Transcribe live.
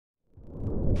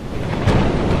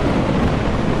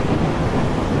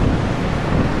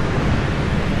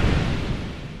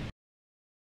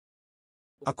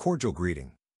A cordial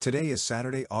greeting. Today is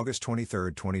Saturday, August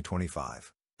 23,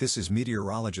 2025. This is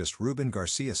meteorologist Ruben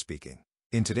Garcia speaking.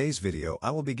 In today's video,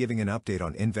 I will be giving an update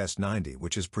on Invest 90,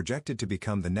 which is projected to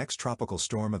become the next tropical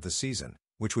storm of the season,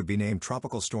 which would be named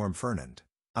Tropical Storm Fernand.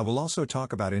 I will also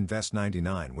talk about Invest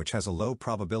 99, which has a low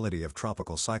probability of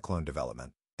tropical cyclone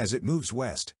development. As it moves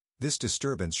west, this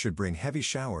disturbance should bring heavy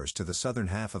showers to the southern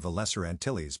half of the Lesser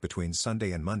Antilles between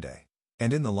Sunday and Monday.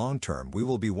 And in the long term, we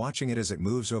will be watching it as it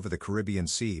moves over the Caribbean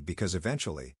Sea because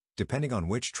eventually, depending on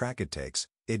which track it takes,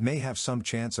 it may have some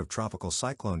chance of tropical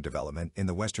cyclone development in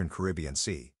the western Caribbean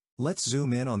Sea. Let's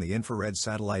zoom in on the infrared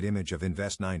satellite image of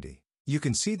Invest 90. You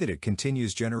can see that it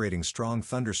continues generating strong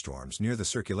thunderstorms near the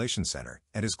circulation center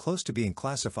and is close to being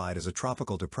classified as a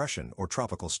tropical depression or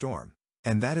tropical storm.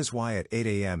 And that is why at 8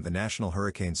 a.m. the National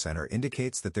Hurricane Center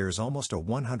indicates that there is almost a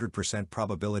 100%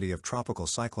 probability of tropical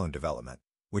cyclone development,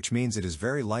 which means it is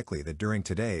very likely that during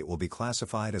today it will be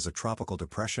classified as a tropical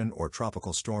depression or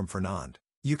tropical storm Fernand.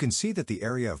 You can see that the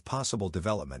area of possible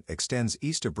development extends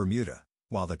east of Bermuda,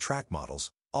 while the track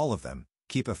models, all of them,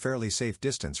 keep a fairly safe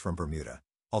distance from Bermuda,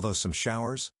 although some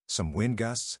showers, some wind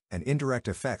gusts, and indirect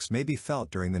effects may be felt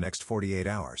during the next 48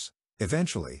 hours.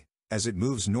 Eventually, as it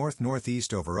moves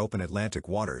north-northeast over open Atlantic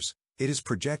waters, it is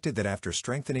projected that after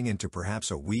strengthening into perhaps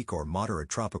a weak or moderate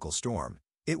tropical storm,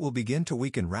 it will begin to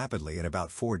weaken rapidly in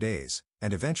about 4 days,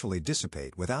 and eventually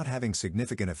dissipate without having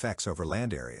significant effects over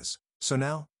land areas. So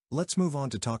now, let's move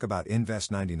on to talk about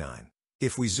Invest 99.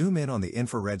 If we zoom in on the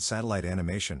infrared satellite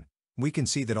animation, we can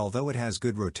see that although it has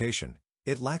good rotation,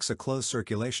 it lacks a closed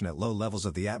circulation at low levels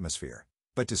of the atmosphere.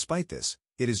 But despite this,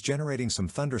 it is generating some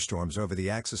thunderstorms over the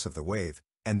axis of the wave,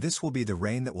 and this will be the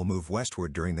rain that will move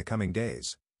westward during the coming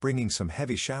days, bringing some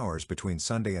heavy showers between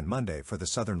Sunday and Monday for the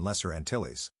southern Lesser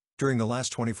Antilles. During the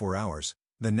last 24 hours,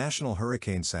 the National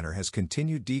Hurricane Center has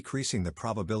continued decreasing the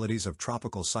probabilities of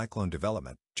tropical cyclone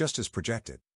development, just as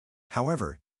projected.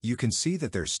 However, you can see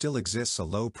that there still exists a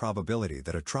low probability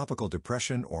that a tropical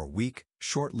depression or weak,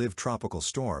 short-lived tropical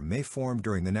storm may form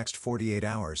during the next 48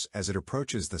 hours as it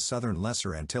approaches the southern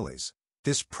Lesser Antilles.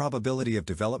 This probability of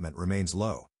development remains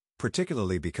low,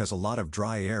 particularly because a lot of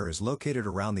dry air is located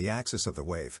around the axis of the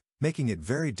wave, making it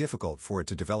very difficult for it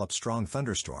to develop strong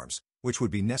thunderstorms, which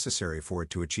would be necessary for it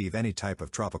to achieve any type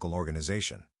of tropical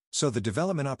organization. So the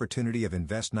development opportunity of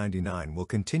Invest 99 will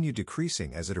continue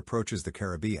decreasing as it approaches the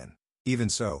Caribbean. Even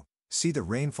so, see the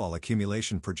rainfall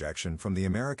accumulation projection from the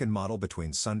American model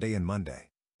between Sunday and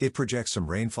Monday. It projects some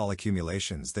rainfall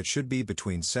accumulations that should be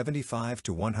between 75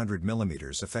 to 100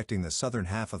 millimeters affecting the southern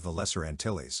half of the Lesser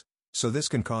Antilles. So this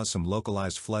can cause some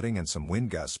localized flooding, and some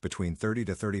wind gusts between 30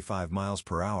 to 35 miles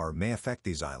per hour may affect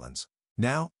these islands.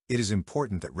 Now, it is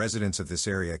important that residents of this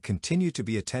area continue to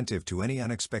be attentive to any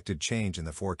unexpected change in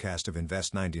the forecast of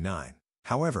Invest 99.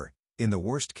 However, in the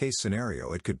worst-case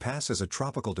scenario, it could pass as a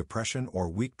tropical depression or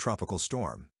weak tropical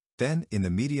storm. Then, in the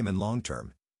medium and long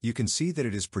term, you can see that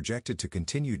it is projected to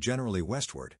continue generally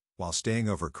westward, while staying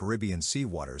over Caribbean sea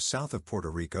waters south of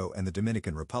Puerto Rico and the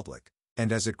Dominican Republic.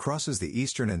 And as it crosses the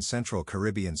eastern and central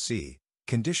Caribbean Sea,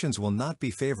 conditions will not be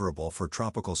favorable for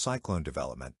tropical cyclone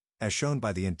development, as shown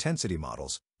by the intensity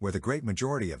models, where the great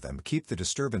majority of them keep the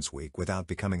disturbance weak without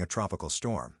becoming a tropical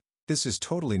storm. This is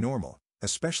totally normal,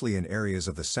 especially in areas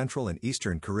of the central and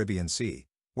eastern Caribbean Sea,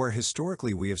 where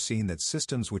historically we have seen that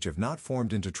systems which have not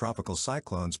formed into tropical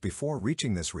cyclones before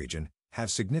reaching this region have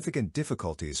significant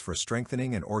difficulties for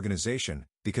strengthening and organization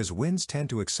because winds tend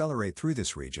to accelerate through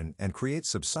this region and create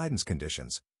subsidence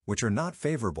conditions, which are not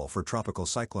favorable for tropical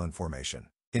cyclone formation.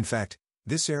 In fact,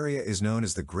 this area is known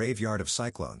as the graveyard of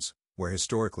cyclones, where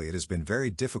historically it has been very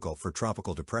difficult for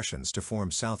tropical depressions to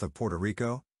form south of Puerto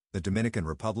Rico, the Dominican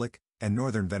Republic, and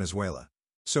northern Venezuela.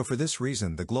 So for this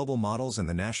reason, the global models and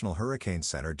the National Hurricane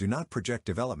Center do not project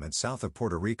development south of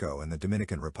Puerto Rico and the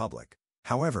Dominican Republic.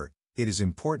 However, it is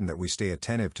important that we stay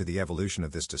attentive to the evolution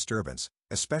of this disturbance,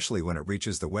 especially when it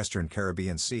reaches the western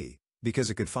Caribbean Sea, because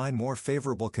it could find more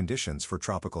favorable conditions for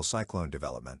tropical cyclone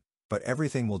development. But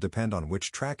everything will depend on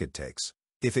which track it takes.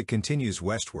 If it continues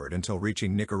westward until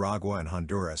reaching Nicaragua and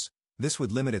Honduras, this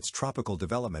would limit its tropical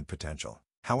development potential.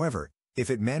 However, if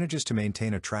it manages to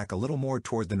maintain a track a little more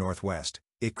toward the northwest,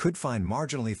 it could find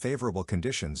marginally favorable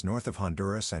conditions north of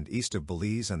Honduras and east of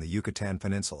Belize and the Yucatan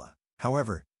Peninsula.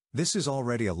 However, this is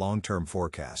already a long-term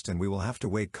forecast, and we will have to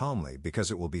wait calmly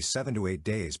because it will be 7 to 8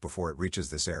 days before it reaches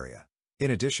this area. In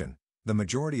addition, the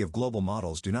majority of global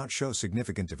models do not show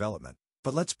significant development.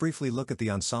 But let's briefly look at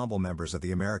the ensemble members of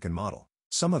the American model.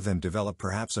 Some of them develop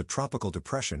perhaps a tropical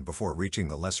depression before reaching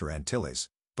the Lesser Antilles,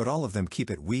 but all of them keep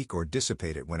it weak or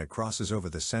dissipate it when it crosses over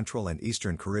the central and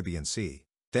eastern Caribbean Sea.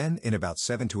 Then, in about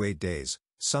 7 to 8 days,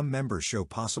 Some members show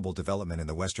possible development in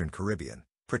the Western Caribbean,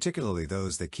 particularly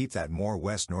those that keep that more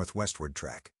west-northwestward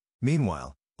track.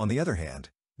 Meanwhile, on the other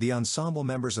hand, the ensemble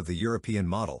members of the European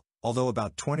model, although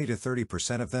about 20 to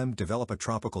 30% of them develop a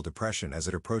tropical depression as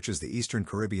it approaches the eastern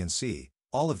Caribbean Sea,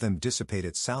 all of them dissipate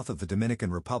it south of the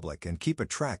Dominican Republic and keep a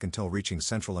track until reaching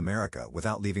Central America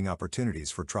without leaving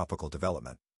opportunities for tropical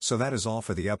development. So that is all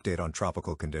for the update on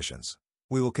tropical conditions.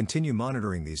 We will continue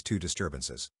monitoring these two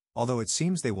disturbances, although it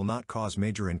seems they will not cause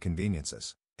major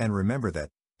inconveniences. And remember that,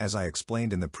 as I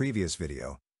explained in the previous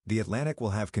video, the Atlantic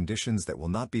will have conditions that will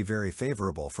not be very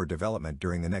favorable for development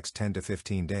during the next 10 to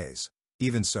 15 days.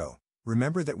 Even so,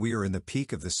 remember that we are in the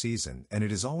peak of the season and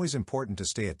it is always important to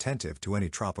stay attentive to any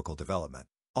tropical development.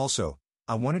 Also,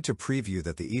 I wanted to preview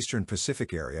that the Eastern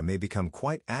Pacific area may become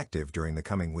quite active during the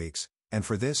coming weeks, and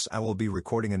for this I will be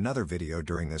recording another video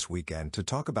during this weekend to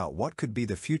talk about what could be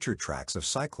the future tracks of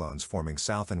cyclones forming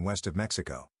south and west of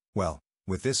Mexico. Well,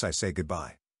 with this I say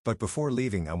goodbye. But before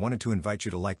leaving, I wanted to invite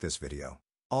you to like this video.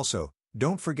 Also,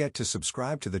 don't forget to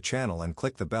subscribe to the channel and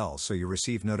click the bell so you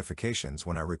receive notifications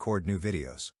when I record new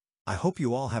videos. I hope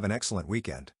you all have an excellent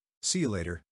weekend. See you later.